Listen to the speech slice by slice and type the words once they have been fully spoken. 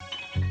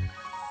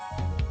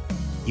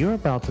You're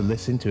about to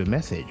listen to a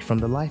message from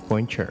the Life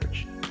Point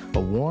Church, a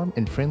warm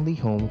and friendly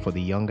home for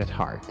the young at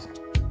heart.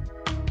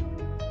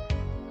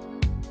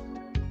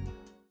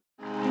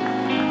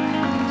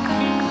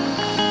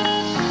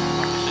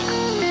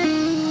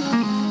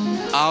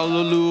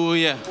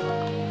 Hallelujah.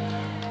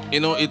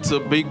 You know, it's a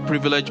big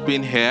privilege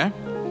being here,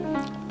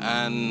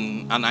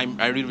 and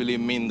I really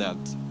mean that.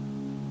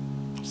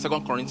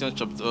 2 Corinthians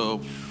chapter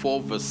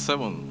 4 verse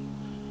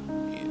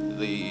 7,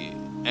 the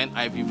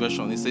NIV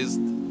version, it says,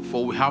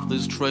 "For we have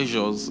these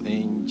treasures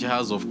in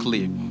jars of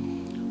clay,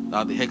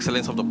 that the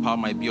excellence of the power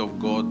might be of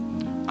God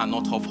and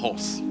not of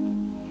us."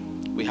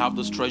 We have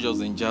those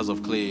treasures in jars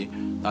of clay,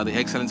 that the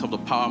excellence of the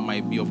power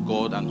might be of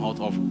God and not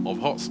of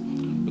us.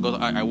 Because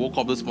I woke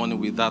up this morning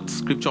with that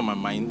scripture in my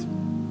mind.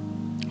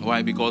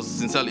 Why? Because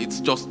sincerely, it's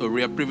just a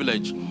real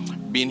privilege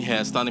being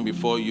here, standing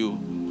before you,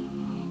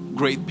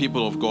 great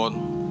people of God.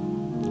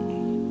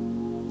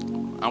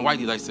 And why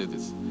did I say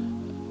this?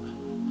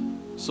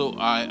 So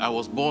I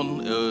was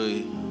born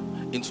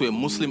into a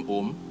Muslim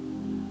home,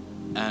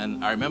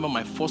 and I remember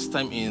my first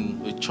time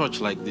in a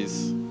church like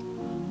this.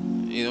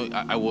 You know,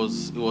 it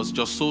was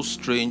just so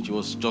strange. It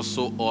was just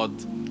so odd.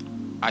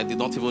 I did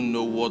not even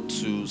know what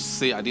to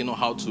say. I didn't know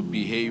how to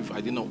behave.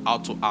 I didn't know how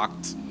to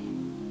act.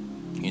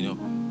 You know,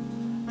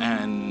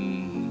 and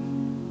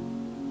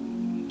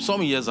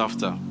some years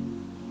after,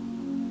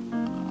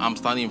 I'm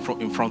standing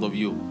in front of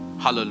you.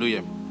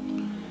 Hallelujah.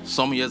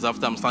 Some years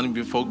after, I'm standing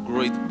before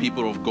great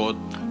people of God,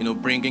 you know,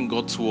 bringing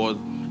God's word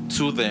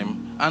to them.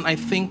 And I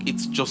think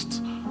it's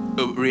just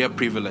a rare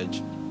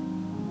privilege.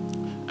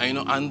 And, you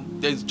know, and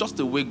there's just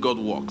the way God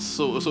works.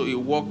 So He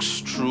works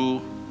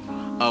through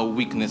our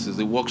weaknesses.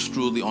 He works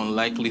through the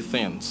unlikely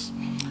things.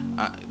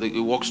 He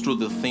works through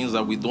the things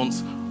that we don't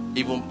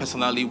even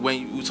personally,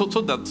 so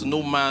that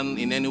no man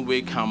in any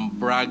way can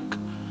brag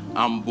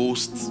and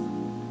boast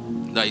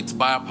that it's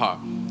by power.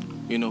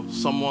 You know,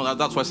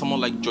 that's why someone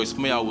like Joyce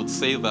Meyer would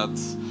say that,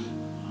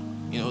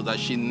 you know, that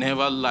she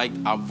never liked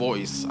her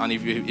voice. And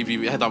if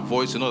you heard her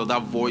voice, you know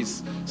that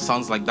voice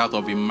sounds like that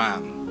of a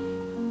man.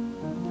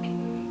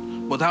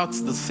 But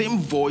that's the same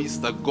voice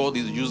that God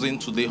is using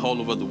today all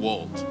over the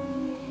world.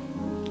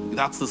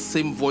 That's the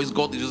same voice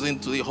God is using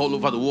today all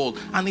over the world.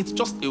 And it's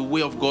just a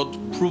way of God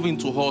proving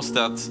to us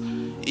that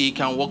He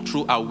can walk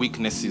through our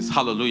weaknesses.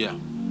 Hallelujah.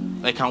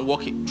 He can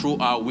walk through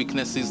our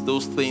weaknesses,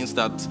 those things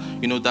that,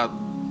 you know, that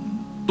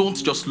don't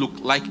just look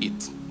like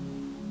it.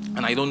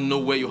 And I don't know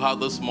where you are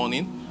this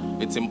morning.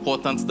 It's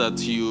important that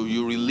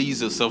you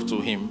release yourself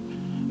to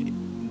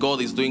Him.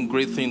 God is doing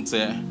great things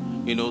there.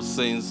 You know,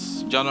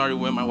 since January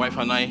when my wife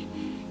and I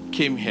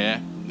came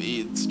here,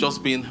 it's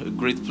just been a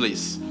great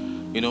place.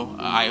 You know,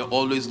 I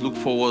always look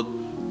forward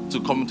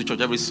to coming to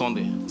church every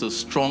Sunday. It's a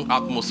strong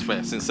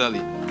atmosphere,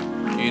 sincerely.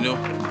 You know,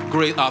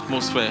 great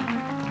atmosphere,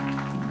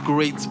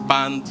 great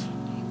band.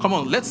 Come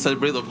on, let's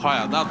celebrate the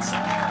choir. That's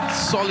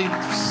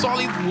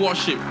solid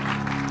worship.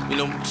 You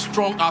know,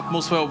 strong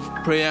atmosphere of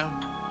prayer,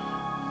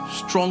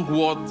 strong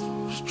word,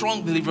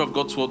 strong delivery of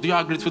God's word. Do you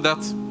agree with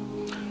that?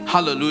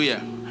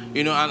 Hallelujah.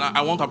 You know, and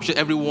I want to appreciate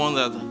everyone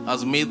that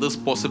has made this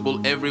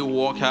possible. Every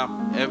worker,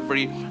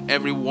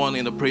 everyone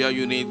in the prayer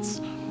units,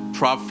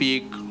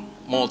 traffic,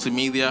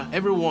 multimedia,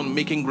 everyone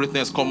making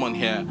greatness common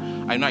here.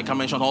 I know I can't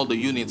mention all the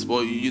units,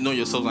 but you know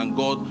yourselves, and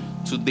God,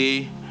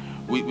 today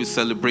we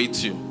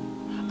celebrate you.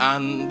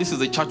 And this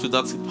is a church to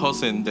that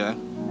person there.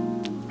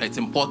 It's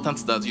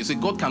important that you see,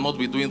 God cannot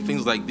be doing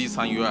things like this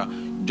and you are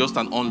just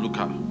an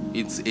onlooker.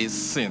 It's a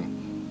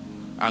sin,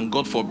 and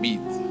God forbid.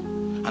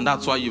 And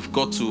that's why you've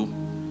got to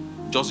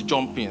just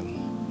jump in.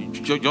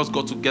 You just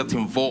got to get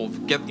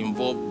involved,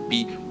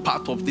 be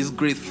part of this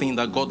great thing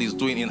that God is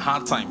doing in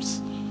hard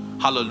times.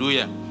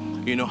 Hallelujah.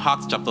 You know,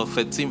 Acts chapter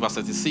 13 verse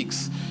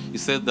 36, he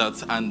said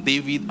that, and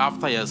David,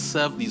 after he had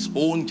served his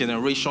own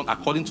generation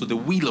according to the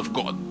will of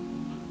God,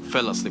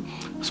 fell asleep.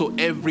 So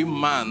every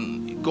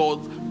man, God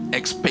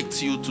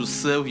expects you to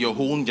serve your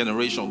own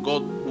generation.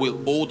 God will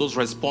hold us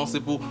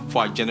responsible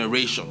for our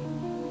generation.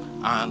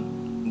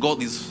 And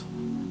God is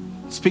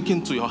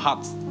speaking to your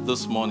heart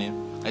this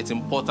morning. It's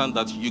important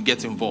that you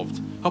get involved.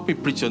 Help me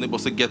preach your neighbor,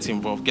 say, get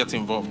involved, get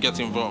involved, get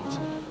involved.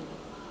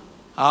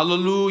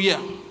 Hallelujah.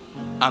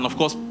 And of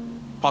course,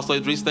 Pastor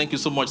Idris, thank you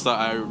so much, sir.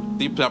 I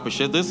deeply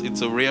appreciate this.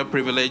 It's a rare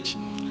privilege,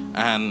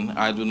 and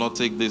I do not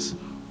take this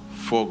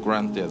for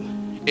granted.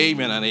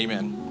 Amen and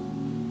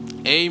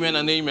amen. Amen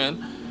and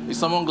amen. Is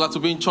someone glad to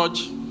be in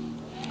church?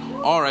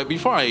 All right,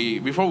 before I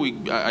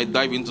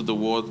dive into the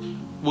word,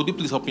 would you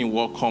please help me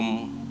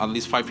welcome at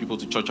least 5 people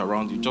to church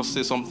around you? Just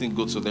say something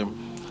good to them.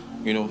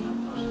 You know,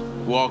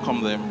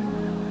 welcome them.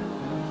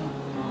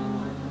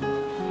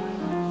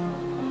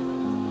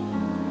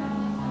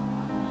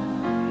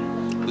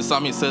 The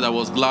psalmist said, I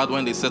was glad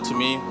when they said to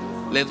me,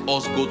 let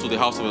us go to the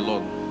house of the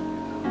Lord.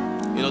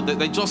 You know,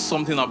 there's just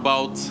something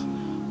about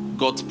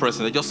God's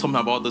presence. There's just something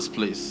about this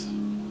place.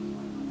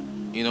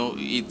 You know,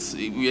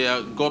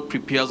 God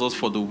prepares us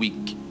for the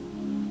week.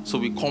 So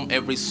we come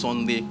every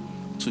Sunday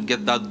to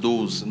get that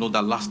dose, you know,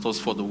 that lasts us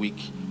for the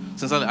week.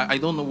 Since I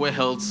don't know where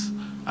else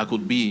I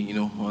could be,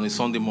 on a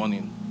Sunday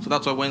morning. So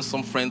that's why when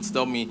some friends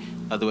tell me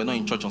that they were not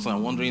in church on Sunday,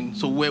 I'm wondering,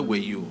 so where were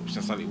you,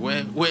 sincerely?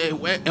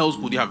 Where else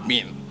would you have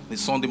been on a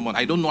Sunday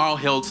morning? I don't know how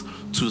else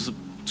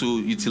to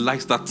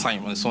utilize that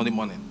time on a Sunday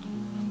morning.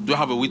 Do I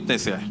have a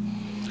witness here?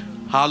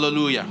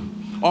 Hallelujah.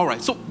 All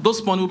right, so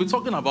this morning we'll be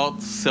talking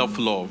about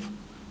self-love.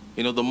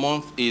 The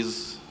month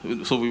is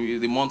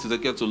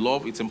dedicated to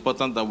love. It's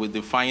important that we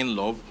define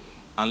love,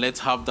 and let's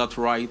have that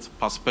right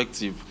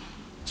perspective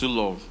to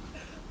love.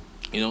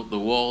 The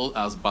world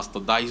has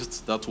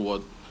bastardized that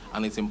word,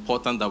 and it's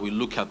important that we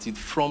look at it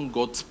from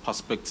God's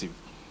perspective,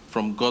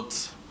 from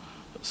God's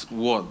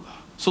word.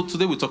 So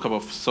today we talk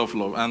about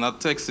self-love, and our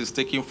text is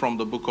taken from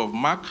the book of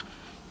Mark,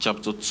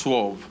 chapter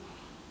 12,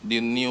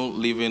 the New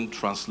Living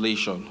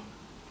Translation.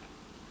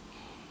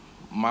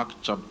 Mark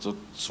chapter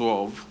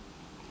 12,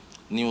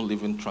 New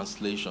Living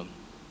Translation.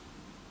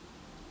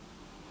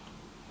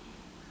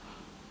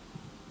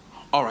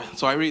 All right,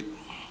 so I read.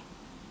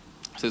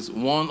 It says,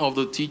 one of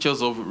the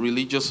teachers of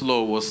religious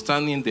law was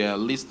standing there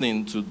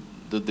listening to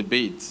the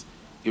debate.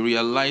 He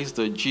realized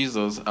that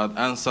Jesus had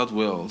answered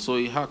well, so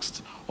he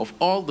asked, of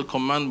all the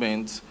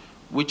commandments,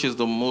 which is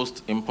the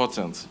most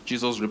important?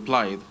 Jesus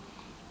replied,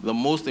 the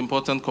most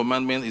important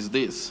commandment is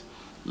this: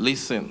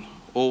 listen,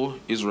 O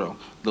Israel,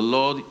 the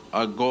Lord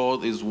our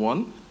God is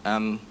one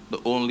and the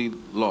only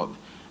Lord,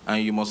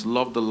 and you must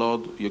love the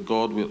Lord your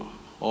God with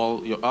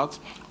all your heart,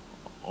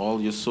 all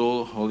your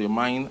soul, all your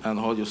mind, and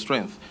all your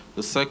strength.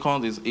 The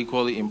second is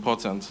equally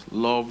important: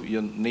 love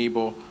your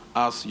neighbor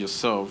as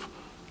yourself.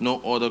 No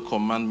other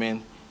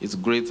commandment is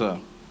greater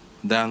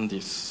than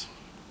this.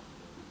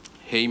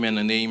 Amen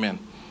and amen.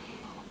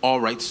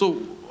 All right,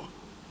 so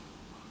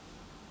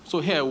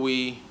here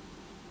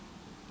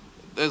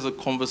there's a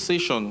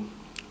conversation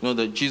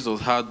that Jesus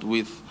had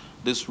with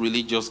these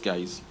religious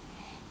guys,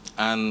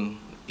 and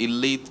he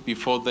laid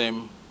before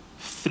them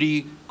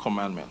 3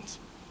 commandments.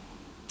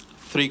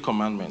 3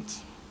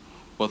 commandments,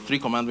 but 3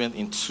 commandments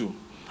in 2.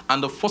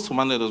 And the first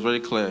commandment is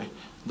very clear: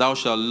 thou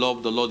shalt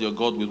love the Lord your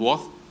God with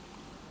what?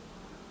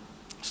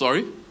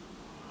 Sorry?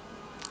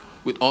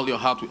 With all your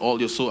heart, with all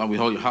your soul, and with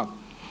all your heart.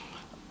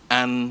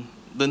 And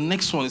the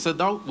next one, he said,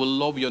 thou will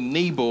love your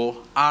neighbor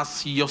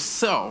as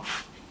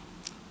yourself.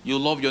 You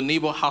love your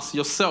neighbor as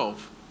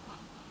yourself.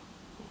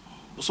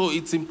 So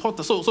it's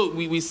important. So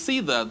we see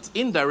that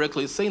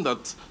indirectly saying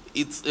that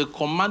it's a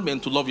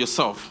commandment to love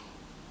yourself,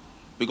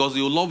 because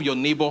you love your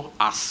neighbor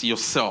as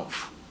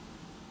yourself.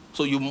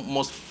 So you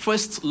must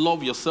first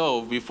love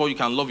yourself before you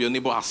can love your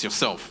neighbor as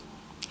yourself.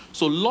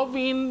 So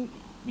loving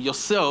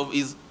yourself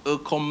is a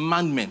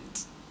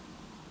commandment.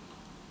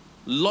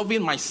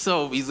 Loving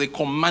myself is a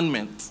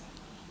commandment.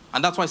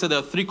 And that's why I said there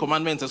are 3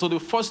 commandments. And so the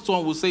first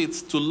one will say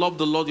it's to love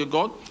the Lord your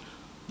God.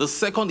 The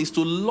second is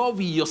to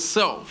love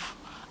yourself.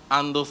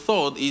 And the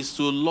third is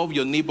to love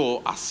your neighbor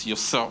as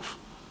yourself.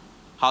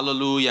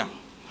 Hallelujah.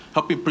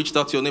 Help me preach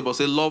that to your neighbor.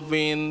 Say,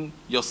 loving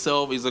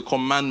yourself is a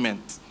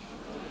commandment.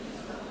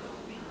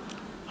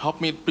 Help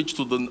me preach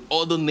to the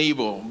other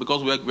neighbor,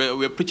 because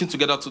we're preaching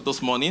together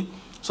this morning.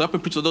 So help me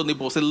preach to the other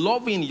neighbor. Say,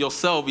 loving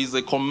yourself is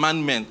a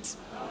commandment.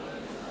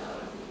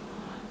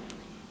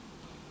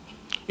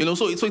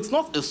 So it's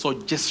not a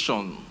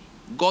suggestion.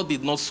 God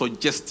did not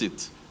suggest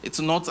it. It's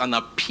not an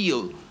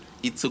appeal.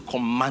 It's a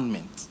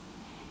commandment.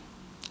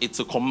 It's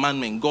a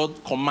commandment.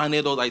 God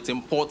commanded us that it's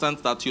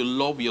important that you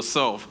love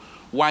yourself.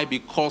 Why?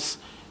 Because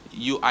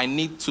I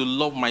need to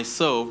love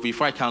myself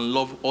before I can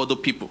love other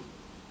people.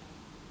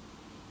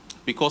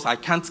 Because I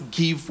can't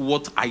give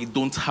what I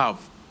don't have.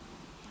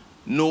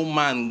 No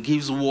man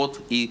gives what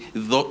he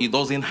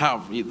doesn't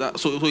have.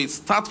 So it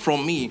starts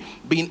from me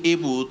being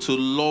able to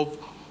love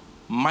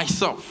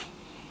myself.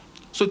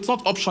 So it's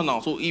not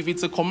optional. So if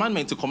it's a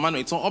commandment, it's a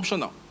commandment. It's not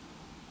optional.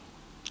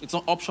 It's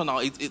not optional.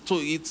 It's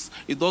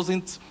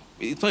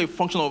not a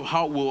function of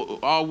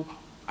how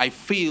I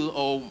feel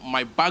or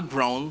my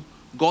background.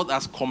 God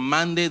has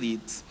commanded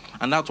it,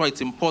 and that's why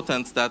it's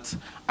important that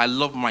I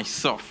love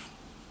myself.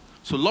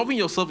 So loving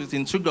yourself is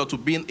integral to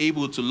being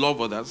able to love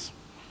others.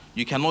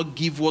 You cannot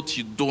give what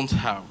you don't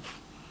have.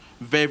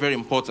 Very, very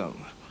important.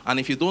 And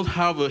if you don't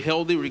have a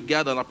healthy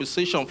regard and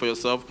appreciation for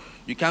yourself,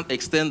 you can't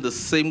extend the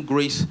same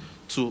grace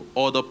to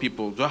other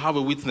people. Do I have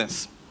a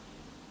witness?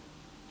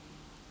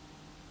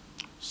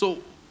 So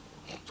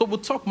we'll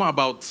talk more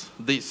about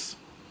this.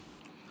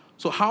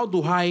 So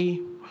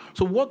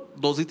what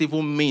does it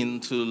even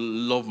mean to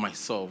love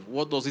myself?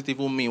 What does it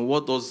even mean?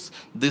 What does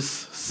this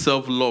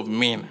self-love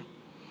mean?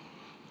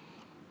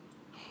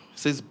 It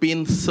says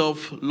being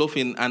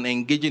self-loving and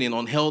engaging in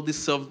unhealthy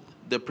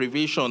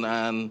deprivation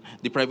and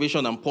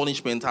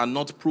punishment are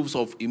not proofs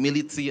of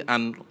humility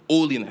and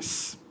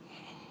holiness.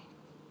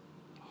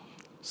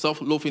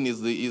 Self-loving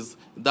is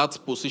that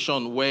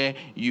position where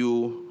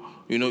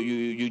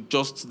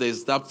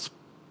there's that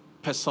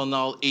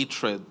personal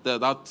hatred,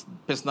 that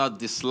personal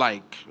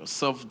dislike,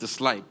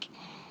 self-dislike.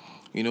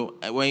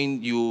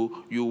 When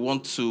you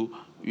want to,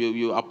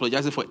 you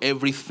apologize for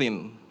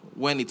everything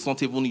when it's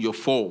not even your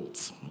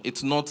fault.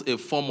 It's not a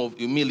form of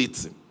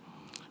humility.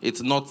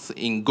 It's not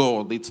in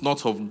God. It's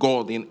not of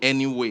God in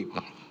any way.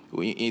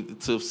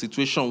 It's a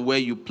situation where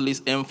you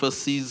place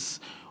emphasis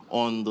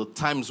on the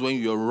times when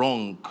you're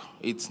wrong.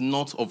 It's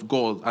not of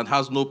God and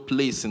has no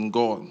place in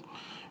God.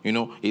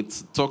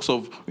 It talks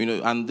of,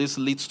 and this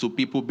leads to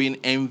people being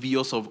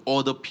envious of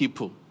other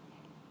people.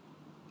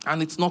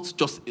 And it's not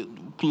just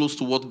close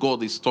to what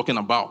God is talking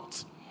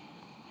about.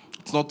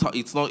 It's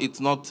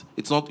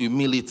not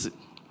humility.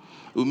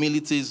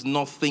 Humility is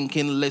not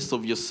thinking less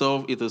of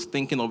yourself. It is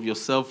thinking of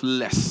yourself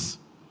less.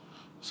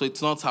 So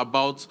it's not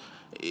about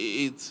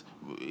it.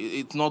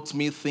 It's not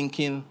me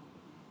thinking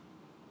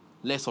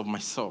less of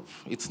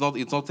myself. It's not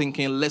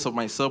thinking less of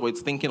myself, but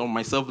it's thinking of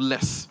myself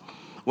less.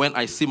 When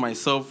I see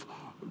myself,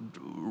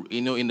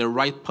 in the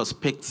right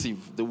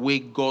perspective, the way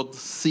God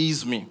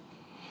sees me.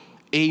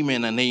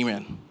 Amen and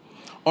amen.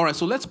 All right,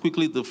 so let's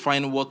quickly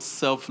define what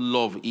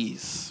self-love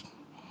is.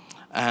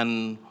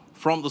 And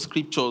from the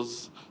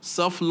scriptures,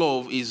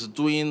 self-love is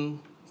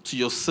doing to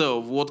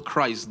yourself what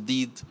Christ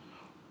did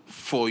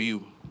for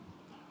you.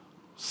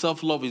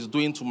 Self-love is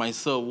doing to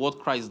myself what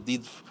Christ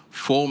did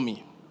for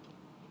me.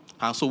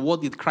 And so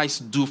what did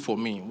Christ do for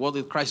me? What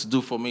did Christ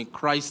do for me?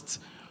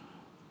 Christ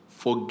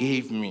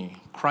forgave me.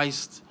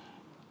 Christ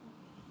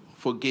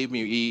forgave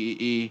me.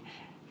 He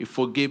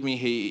forgave me.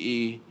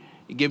 He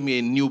gave me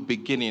a new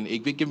beginning. He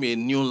gave me a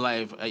new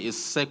life, a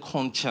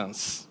second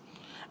chance.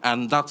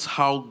 And that's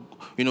how,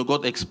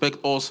 God expects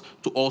us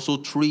to also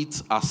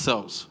treat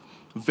ourselves.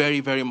 Very,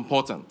 very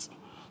important.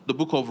 The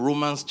book of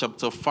Romans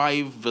chapter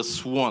 5,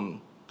 verse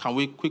 1. Can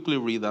we quickly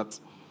read that?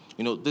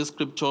 These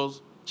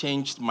scriptures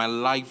changed my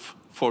life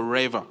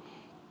forever.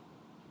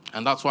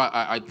 And that's why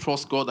I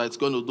trust God that it's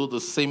going to do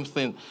the same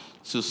thing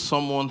to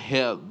someone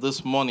here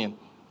this morning.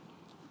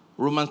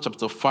 Romans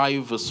chapter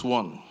 5, verse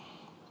 1.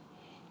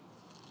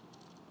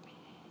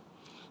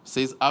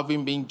 Says,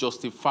 having been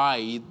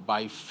justified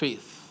by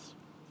faith,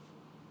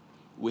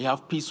 we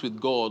have peace with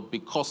God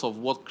because of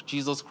what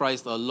Jesus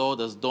Christ our Lord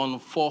has done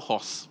for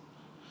us.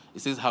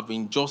 It says,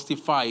 having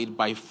justified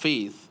by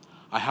faith,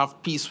 I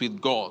have peace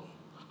with God.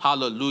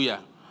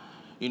 Hallelujah.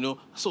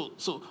 So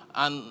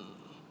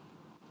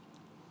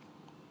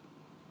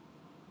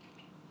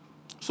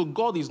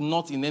God is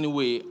not in any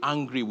way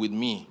angry with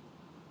me.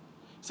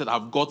 He said,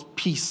 I've got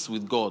peace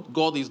with God.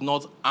 God is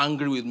not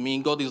angry with me.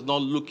 God is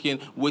not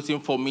waiting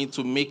for me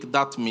to make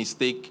that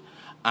mistake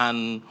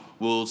and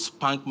will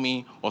spank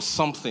me or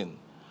something.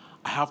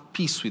 I have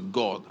peace with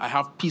God. I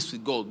have peace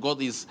with God.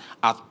 God is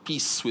at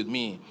peace with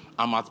me.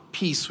 I'm at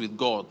peace with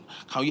God.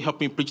 Can you help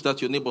me preach that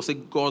to your neighbor? Say,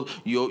 God,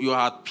 you're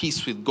at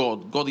peace with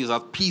God. God is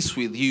at peace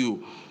with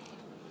you.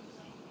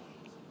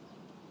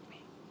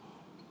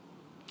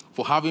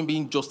 For having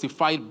been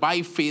justified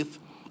by faith,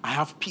 I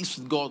have peace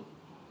with God.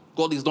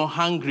 God is not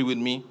angry with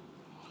me.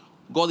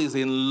 God is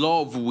in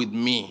love with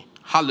me.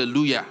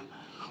 Hallelujah.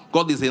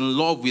 God is in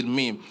love with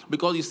me.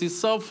 Because you see,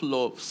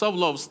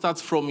 self-love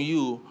starts from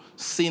you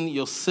seeing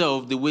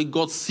yourself the way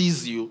God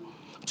sees you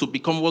to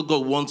become what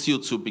God wants you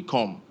to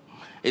become.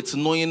 It's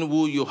knowing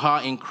who you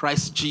are in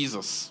Christ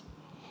Jesus.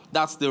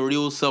 That's the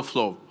real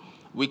self-love.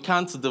 We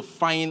can't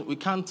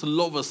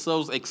love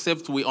ourselves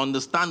except we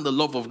understand the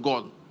love of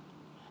God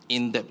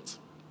in depth.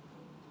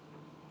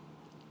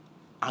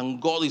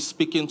 And God is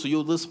speaking to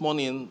you this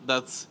morning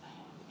that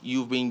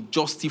you've been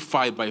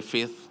justified by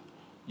faith.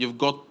 You've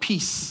got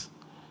peace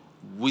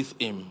with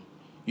Him.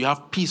 You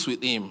have peace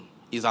with Him.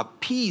 He's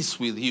at peace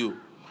with you.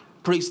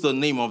 Praise the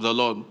name of the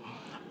Lord.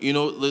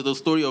 The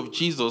story of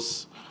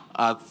Jesus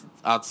at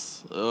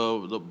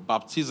the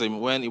baptism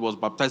when he was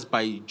baptized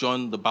by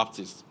John the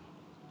Baptist.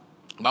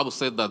 The Bible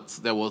said that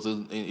there was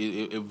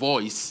a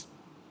voice,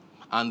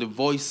 and the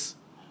voice,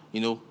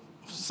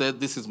 said,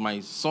 "This is my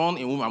son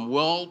in whom I'm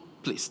well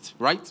pleased,"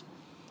 right?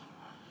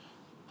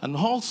 And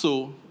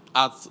also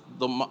at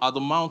the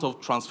Mount of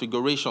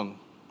Transfiguration,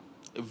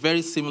 a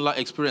very similar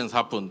experience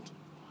happened.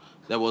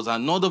 There was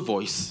another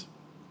voice,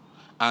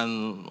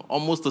 and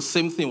almost the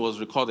same thing was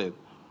recorded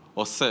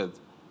or said,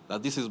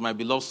 that this is my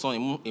beloved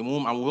son in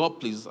whom I'm well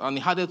pleased. And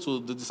he added to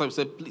the disciples,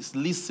 said, please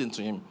listen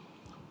to him.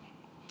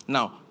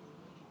 Now,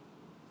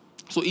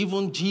 so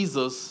even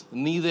Jesus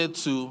needed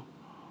to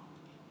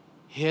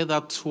hear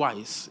that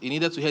twice. He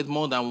needed to hear it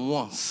more than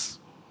once.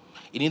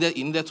 He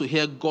needed to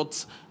hear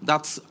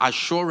that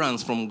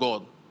assurance from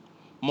God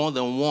more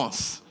than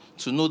once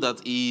to know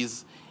that he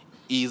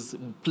is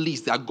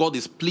pleased, that God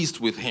is pleased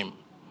with him.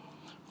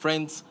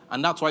 Friends,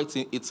 and that's why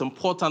it's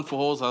important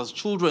for us as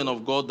children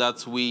of God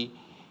that we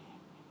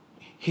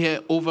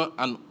hear over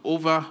and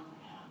over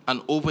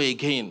and over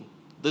again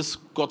this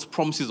God's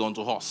promises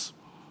unto us.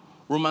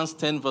 Romans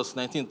 10 verse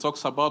 19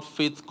 talks about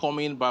faith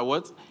coming by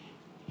what?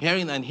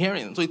 Hearing and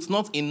hearing. So it's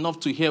not enough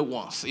to hear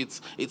once.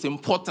 It's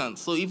important.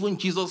 So even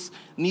Jesus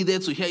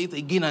needed to hear it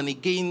again and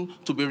again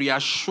to be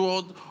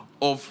reassured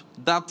of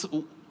that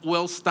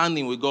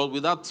well-standing with God,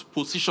 with that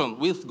position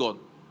with God.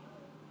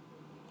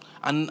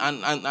 And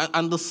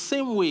the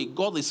same way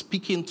God is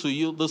speaking to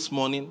you this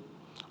morning,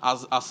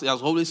 as He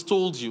has always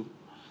told you,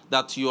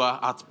 that you are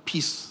at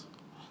peace,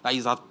 that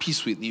He's at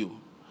peace with you.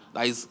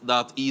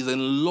 that is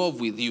in love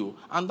with you.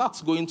 And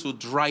that's going to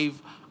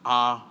drive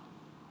our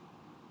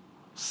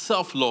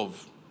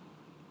self-love,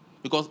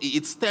 because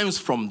it stems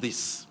from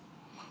this.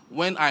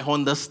 When I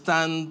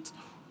understand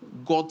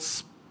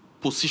God's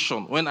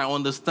position, when I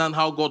understand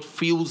how God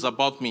feels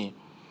about me,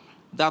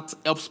 that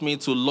helps me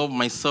to love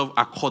myself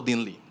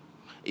accordingly.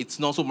 It's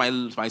not so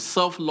my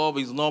self-love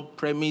is not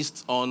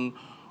premised on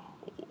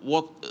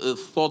what a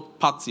third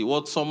party,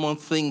 what someone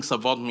thinks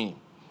about me,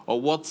 or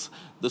what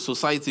the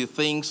society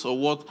thinks, or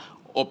what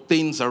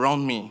obtains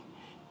around me.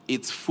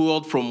 It's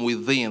fueled from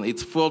within.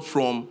 It's fueled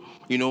from,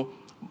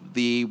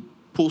 the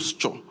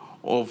posture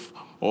of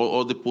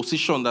or the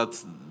position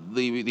that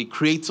the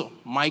Creator,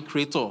 my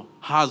Creator,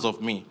 has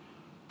of me.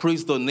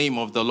 Praise the name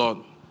of the Lord.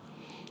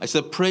 I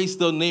said, praise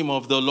the name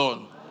of the Lord.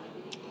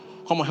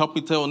 Come on, help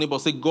me tell your neighbor,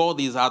 say, God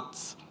is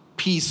at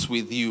peace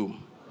with you.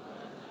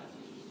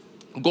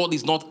 God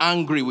is not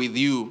angry with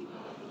you.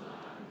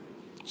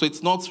 So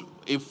it's not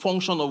a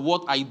function of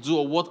what I do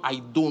or what I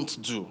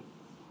don't do.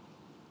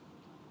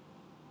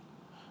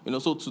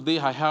 So today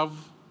I have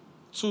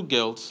 2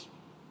 girls,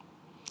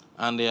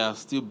 and they are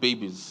still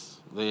babies.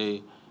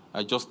 They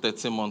are just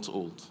 13 months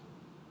old.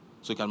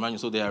 So you can imagine,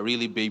 so they are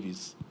really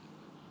babies.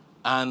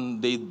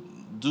 And they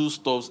do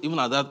stuff, even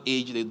at that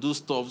age, they do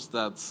stuff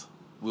that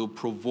will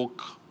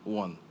provoke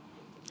one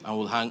and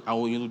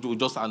will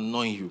just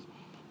annoy you,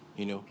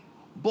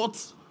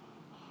 But,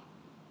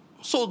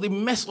 so they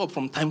mess up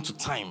from time to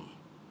time.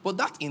 But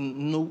that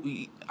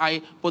in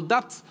any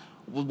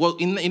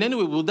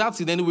way, will that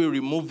in any way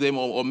remove them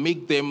or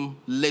make them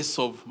less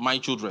of my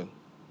children?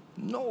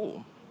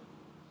 No.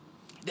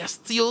 They're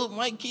still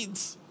my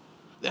kids.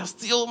 They're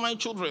still my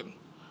children.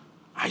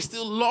 I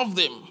still love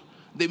them.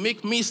 They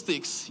make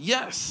mistakes,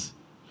 yes,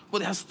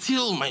 but they're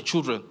still my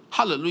children.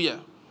 Hallelujah.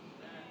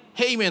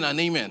 Amen and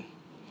amen.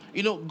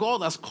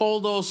 God has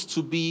called us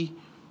to be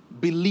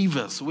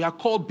believers. We are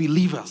called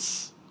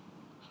believers.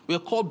 We are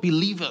called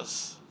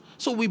believers.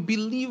 So we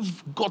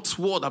believe God's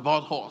word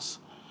about us.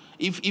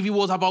 If it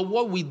was about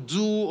what we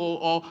do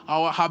or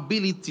our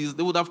abilities,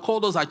 they would have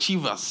called us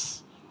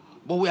achievers.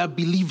 But we are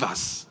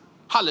believers.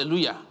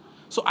 Hallelujah.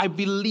 So I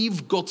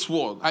believe God's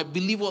word. I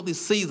believe what it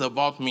says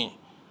about me.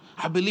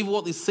 I believe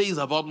what it says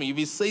about me. If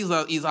it says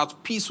that he's at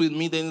peace with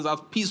me, then he's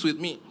at peace with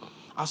me.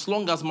 As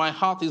long as my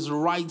heart is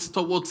right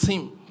towards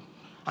him.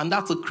 And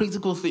that's a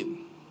critical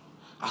thing.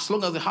 As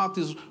long as the heart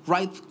is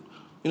right,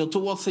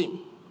 towards him.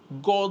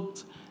 God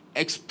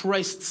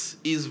expressed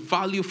his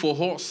value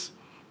for us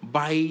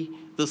by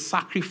the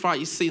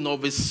sacrificing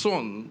of his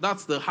son.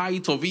 That's the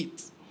height of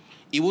it.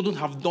 He wouldn't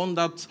have done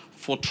that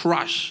for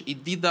trash. He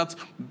did that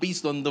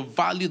based on the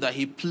value that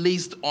he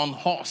placed on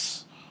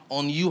us,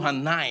 on you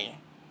and I.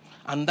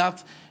 And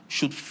that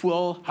should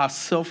fuel our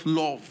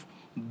self-love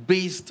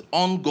based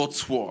on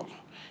God's word.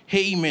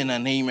 Amen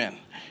and amen.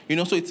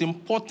 So it's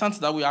important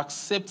that we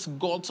accept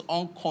God's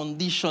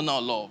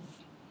unconditional love.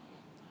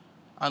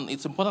 And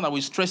it's important that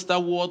we stress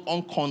that word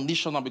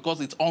unconditional, because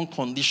it's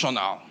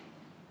unconditional.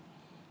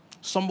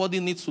 Somebody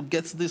needs to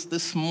get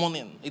this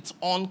morning. It's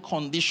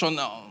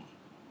unconditional.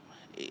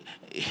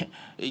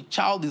 A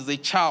child is a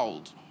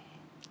child.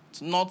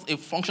 It's not a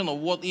function of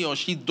what he or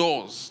she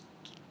does.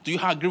 Do you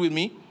agree with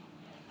me?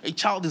 A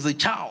child is a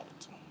child.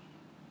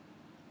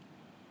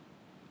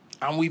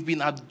 And we've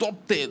been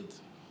adopted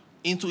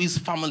into his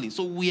family.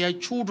 So we are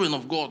children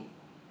of God.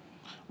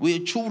 We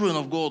are children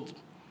of God.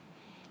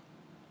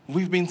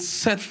 We've been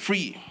set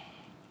free.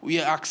 We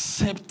are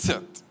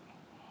accepted.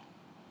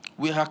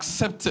 We are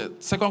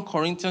accepted. 2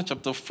 Corinthians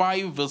chapter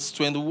 5, verse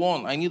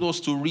 21. I need us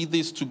to read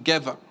this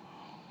together.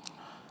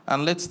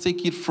 And let's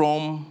take it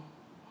from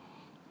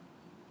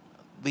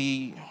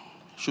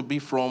should be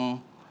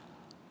from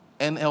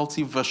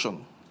NLT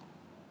version.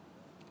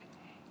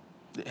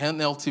 The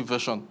NLT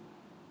version.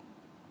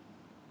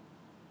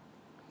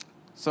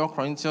 2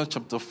 Corinthians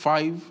chapter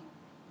 5,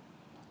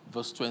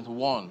 verse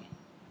 21.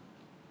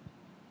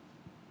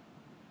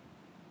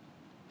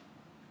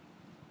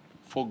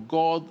 For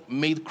God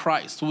made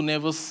Christ, who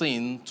never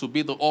sinned, to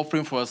be the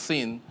offering for our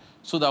sin,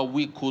 so that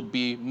we could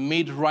be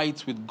made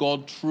right with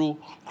God through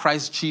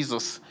Christ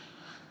Jesus.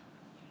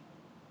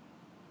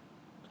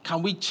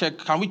 Can we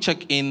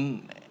check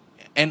in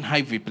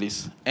NIV,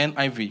 please?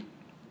 NIV.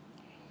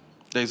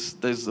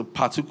 There's a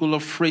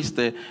particular phrase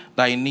there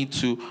that I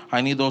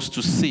need us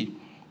to see.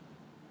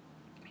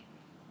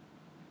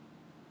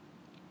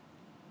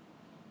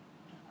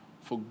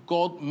 For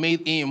God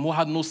made him who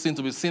had no sin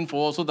to be sin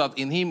for us, so that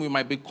in him we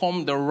might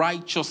become the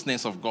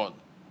righteousness of God.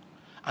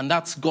 And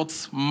that's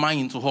God's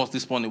mind to us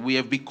this morning. We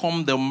have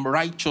become the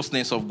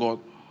righteousness of God.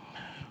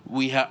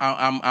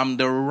 I'm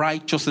the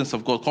righteousness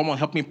of God. Come on,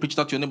 help me preach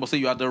that to your neighbor. Say,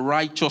 you are the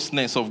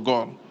righteousness of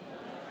God.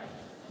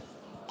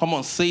 Come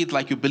on, say it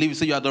like you believe it.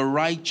 Say, you are the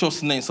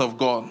righteousness of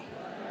God.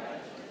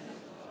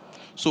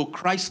 So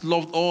Christ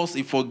loved us.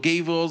 He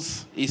forgave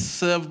us. He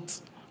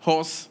served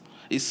us.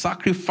 He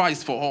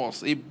sacrificed for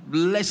us. He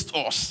blessed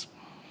us.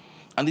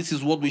 And this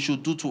is what we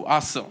should do to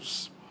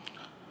ourselves.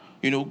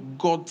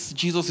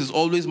 Jesus is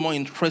always more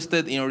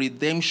interested in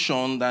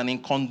redemption than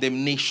in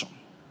condemnation.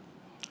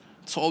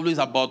 It's always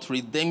about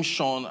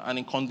redemption and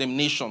in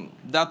condemnation.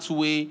 That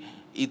way,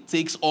 it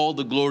takes all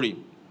the glory.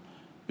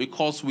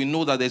 Because we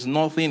know that there's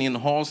nothing in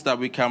us that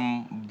we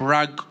can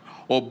brag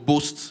or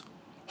boast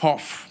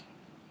of.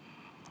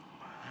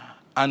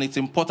 And it's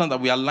important that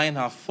we align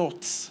our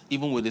thoughts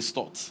even with his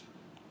thoughts.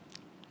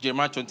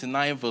 Jeremiah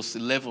 29 verse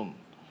 11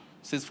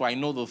 says, "For I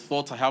know the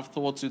thoughts I have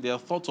towards you, they are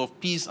thoughts of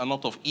peace and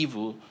not of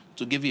evil,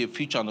 to give you a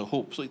future and a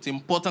hope." So it's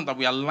important that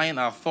we align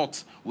our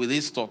thoughts with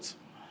his thoughts.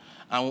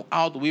 And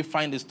how do we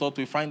find his thought?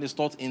 We find his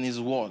thought in his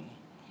word.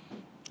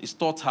 His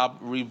thoughts are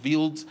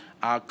revealed,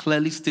 are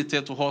clearly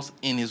stated to us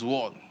in his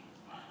word.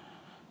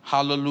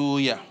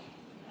 Hallelujah.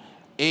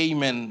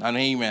 Amen and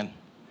amen.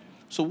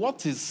 So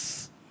what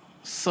is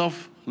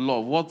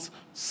self-love? What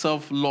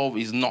self-love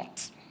is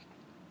not?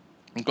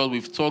 Because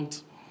we've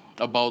talked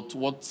about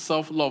what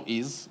self-love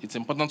is, it's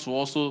important to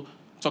also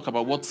talk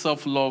about what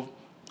self-love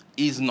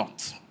is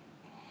not.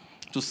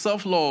 So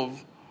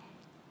self-love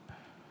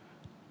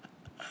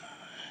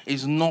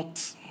is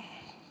not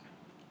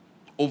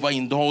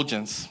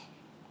overindulgence.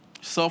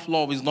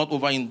 Self-love is not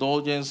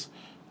overindulgence,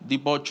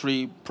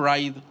 debauchery,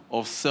 pride,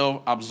 or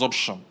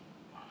self-absorption.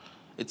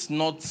 It's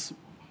not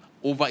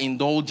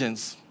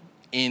overindulgence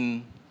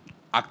in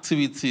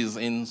activities,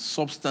 in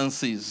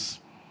substances.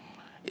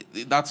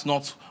 That's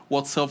not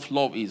what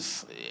self-love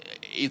is.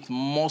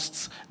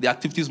 The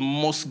activities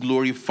must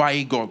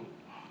glorify God.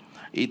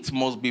 It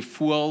must be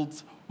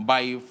fueled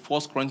by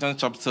 1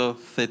 Corinthians chapter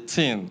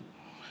 13.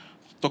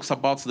 It talks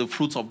about the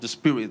fruits of the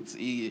Spirit.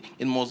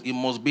 It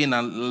must be in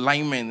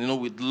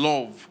alignment, with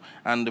love.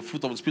 And the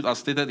fruit of the Spirit are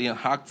stated in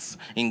Acts,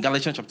 in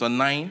Galatians chapter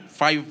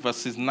 5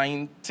 verses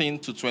 19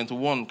 to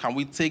 21. Can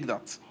we take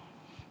that?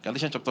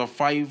 Galatians chapter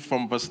 5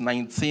 from verse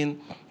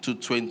 19 to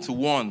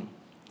 21.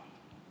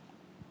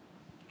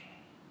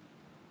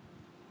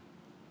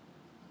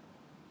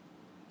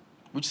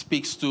 Which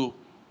speaks to,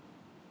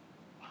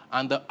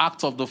 "And the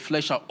acts of the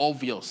flesh are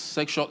obvious: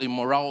 sexual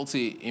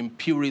immorality,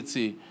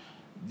 impurity,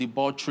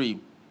 debauchery,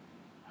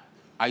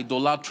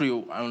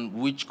 idolatry and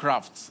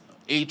witchcraft,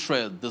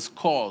 hatred,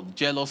 discord,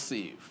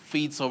 jealousy,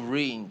 fits of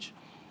rage,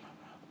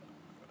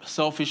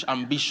 selfish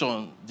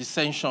ambition,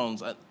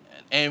 dissensions,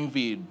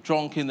 envy,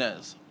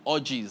 drunkenness,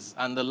 orgies,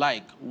 and the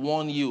like.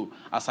 Warn you,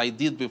 as I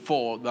did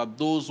before, that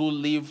those who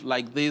live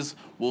like this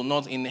will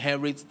not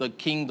inherit the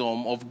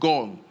kingdom of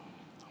God."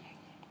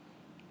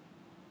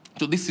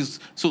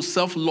 So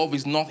self-love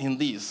is not in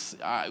this.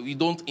 We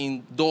don't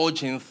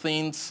indulge in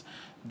things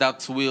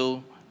that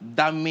will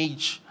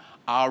damage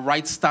our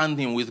right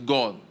standing with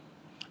God.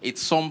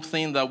 It's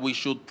something that we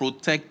should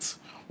protect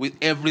with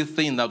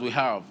everything that we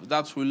have.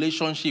 That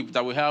relationship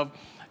that we have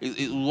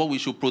is what we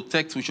should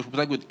protect. We should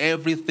protect with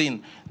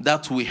everything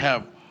that we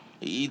have.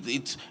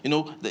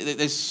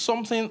 There's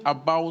something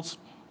about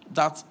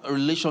that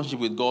relationship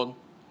with God.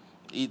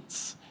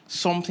 It's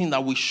something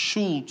that we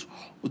should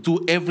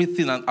do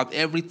everything and at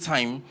every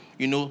time,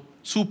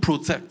 to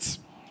protect.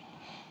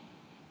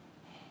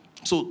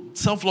 So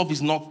self-love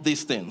is not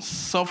these things.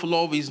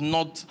 Self-love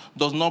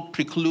does not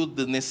preclude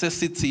the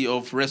necessity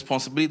of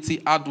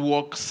responsibility, hard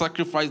work,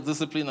 sacrifice,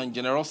 discipline, and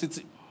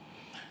generosity.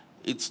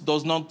 It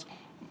does not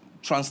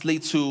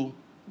translate to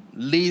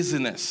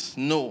laziness.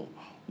 No.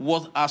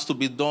 What has to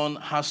be done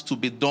has to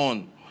be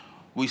done.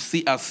 We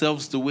see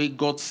ourselves the way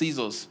God sees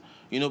us.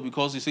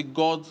 Because you see,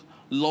 God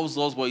loves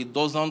us, but it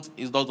does not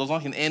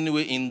in any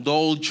way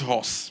indulge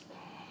us.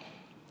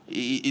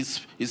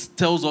 It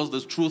tells us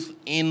the truth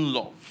in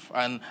love.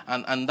 And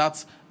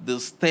that's the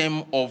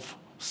stem of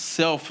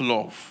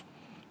self-love.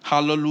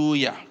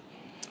 Hallelujah.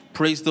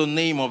 Praise the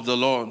name of the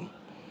Lord.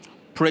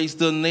 Praise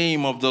the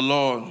name of the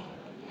Lord.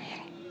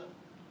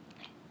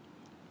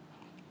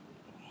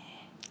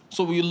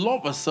 So we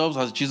love ourselves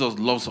as Jesus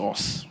loves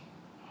us.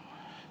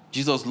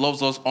 Jesus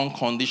loves us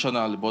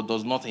unconditionally, but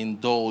does not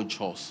indulge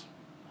us.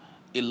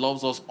 He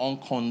loves us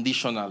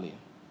unconditionally.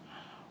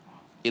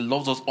 He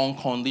loves us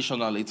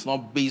unconditionally. It's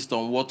not based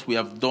on what we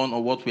have done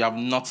or what we have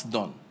not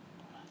done.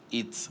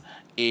 It's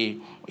a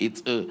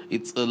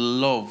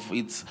love.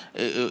 It's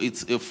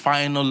a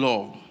final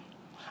love,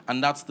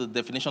 and that's the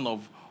definition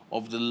of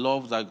the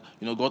love that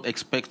God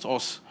expects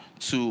us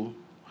to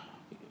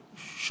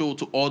show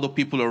to all the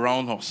people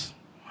around us.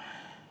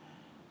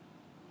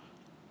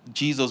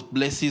 Jesus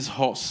blesses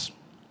us,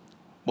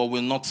 but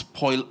will not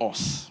spoil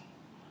us.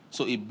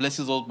 So he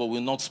blesses us, but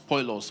will not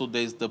spoil us. So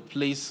there's the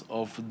place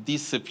of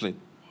discipline.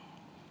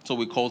 So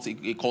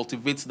he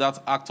cultivates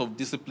that act of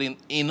discipline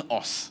in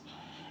us.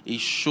 He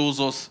shows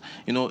us,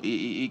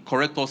 he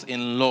corrects us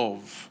in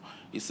love.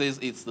 He says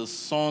it's the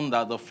Son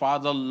that the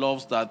Father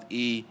loves that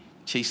he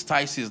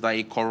chastises, that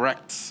he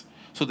corrects.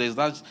 So there's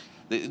that.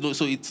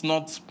 So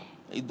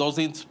it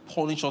doesn't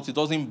punish us. It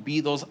doesn't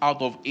beat us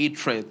out of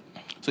hatred.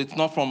 So it's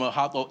not from a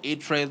heart of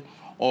hatred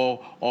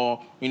or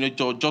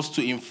just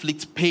to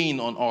inflict pain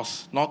on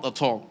us. Not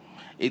at all.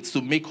 It's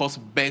to make us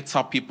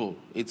better people.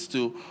 It's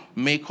to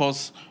make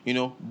us,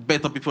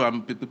 better people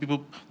and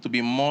people to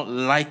be more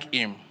like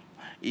him.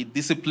 It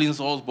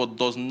disciplines us but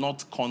does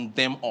not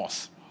condemn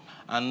us.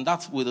 And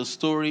that's with the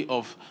story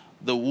of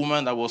the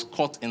woman that was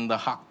caught in the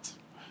act.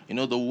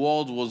 The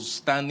world was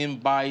standing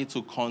by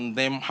to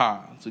condemn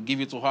her, to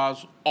give it to her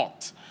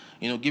hot,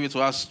 give it to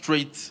her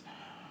straight.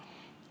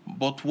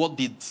 But what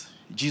did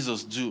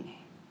Jesus do?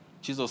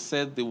 Jesus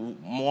said the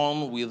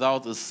one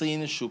without a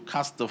sin should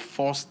cast the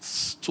first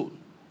stone.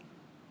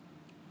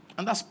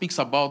 And that speaks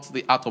about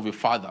the heart of a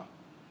father.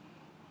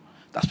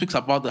 That speaks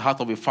about the heart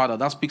of a father.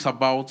 That speaks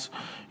about,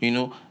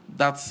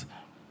 that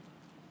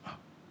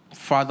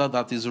father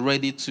that is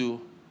ready to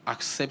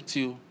accept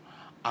you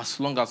as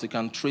long as you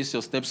can trace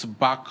your steps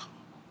back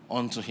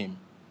onto him.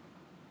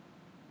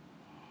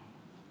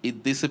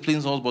 It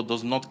disciplines us but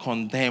does not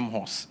condemn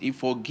us. It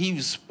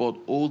forgives but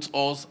holds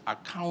us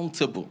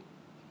accountable.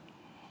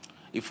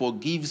 It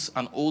forgives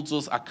and holds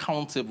us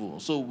accountable.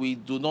 So we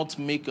do not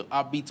make a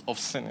habit of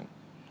sinning.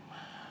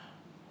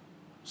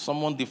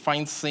 Someone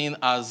defines sin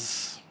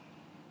as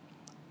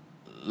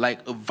like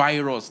a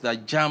virus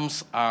that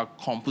jams our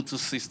computer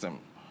system.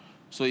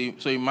 So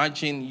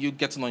imagine you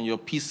getting on your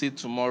PC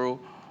tomorrow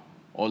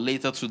or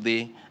later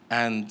today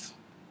and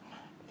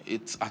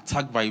it's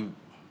attacked by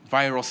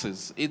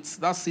viruses.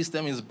 That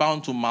system is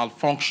bound to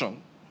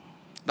malfunction.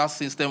 That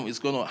system is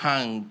going to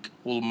hang,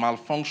 will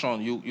malfunction.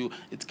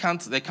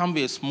 There can't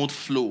be a smooth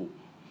flow.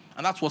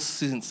 And that's what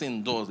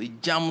sin does.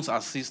 It jams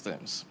our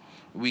systems.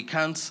 We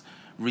can't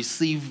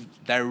receive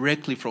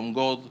directly from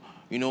God.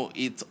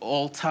 It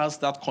alters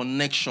that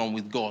connection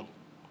with God.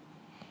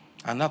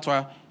 And that's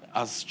why,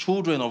 as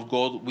children of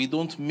God, we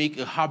don't make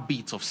a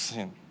habit of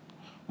sin.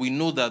 We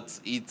know that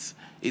it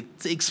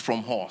takes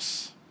from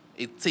us.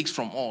 It takes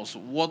from us.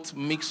 What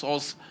makes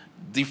us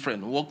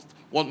different,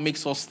 what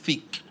makes us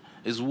thick,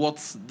 is what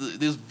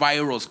this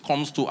virus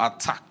comes to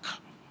attack.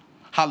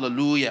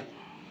 Hallelujah.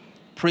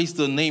 Praise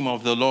the name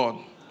of the Lord.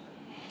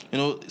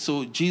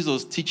 So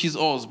Jesus teaches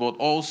us, but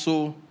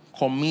also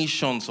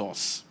commissions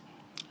us.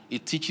 He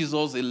teaches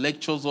us, he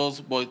lectures us,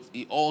 but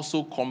he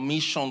also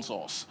commissions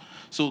us.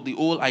 So the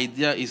whole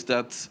idea is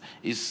that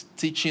he's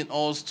teaching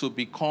us to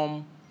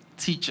become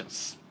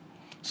teachers.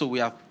 So we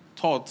are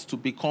taught to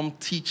become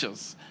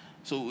teachers.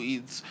 So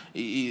it's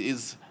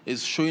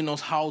showing us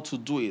how to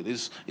do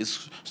it.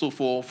 So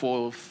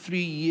for 3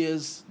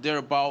 years,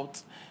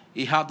 thereabout,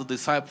 he had the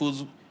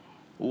disciples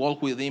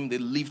walk with him. They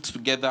lived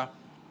together.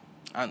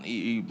 And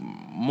he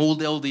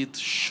modeled it,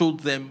 showed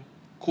them,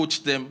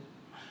 coached them.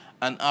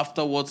 And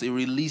afterwards, he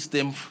released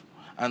them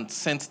and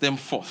sent them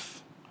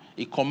forth.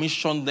 He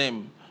commissioned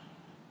them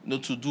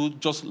to do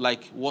just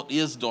like what he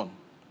has done.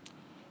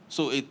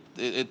 So a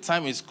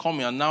time is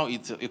coming, and now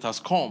it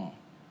has come.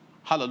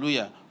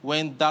 Hallelujah.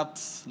 When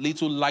that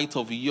little light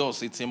of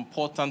yours, it's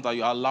important that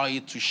you allow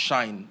it to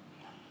shine.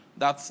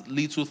 That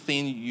little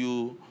thing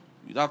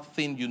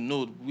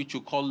which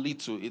you call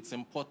little, it's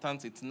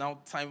important. It's now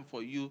time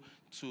for you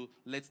to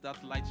let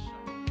that light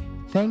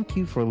shine. Thank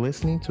you for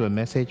listening to a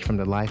message from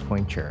the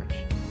LifePoint Church.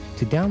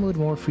 To download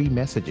more free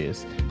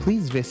messages,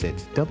 please visit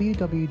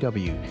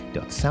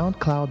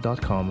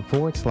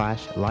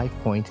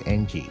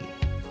www.soundcloud.com/LifePointNG.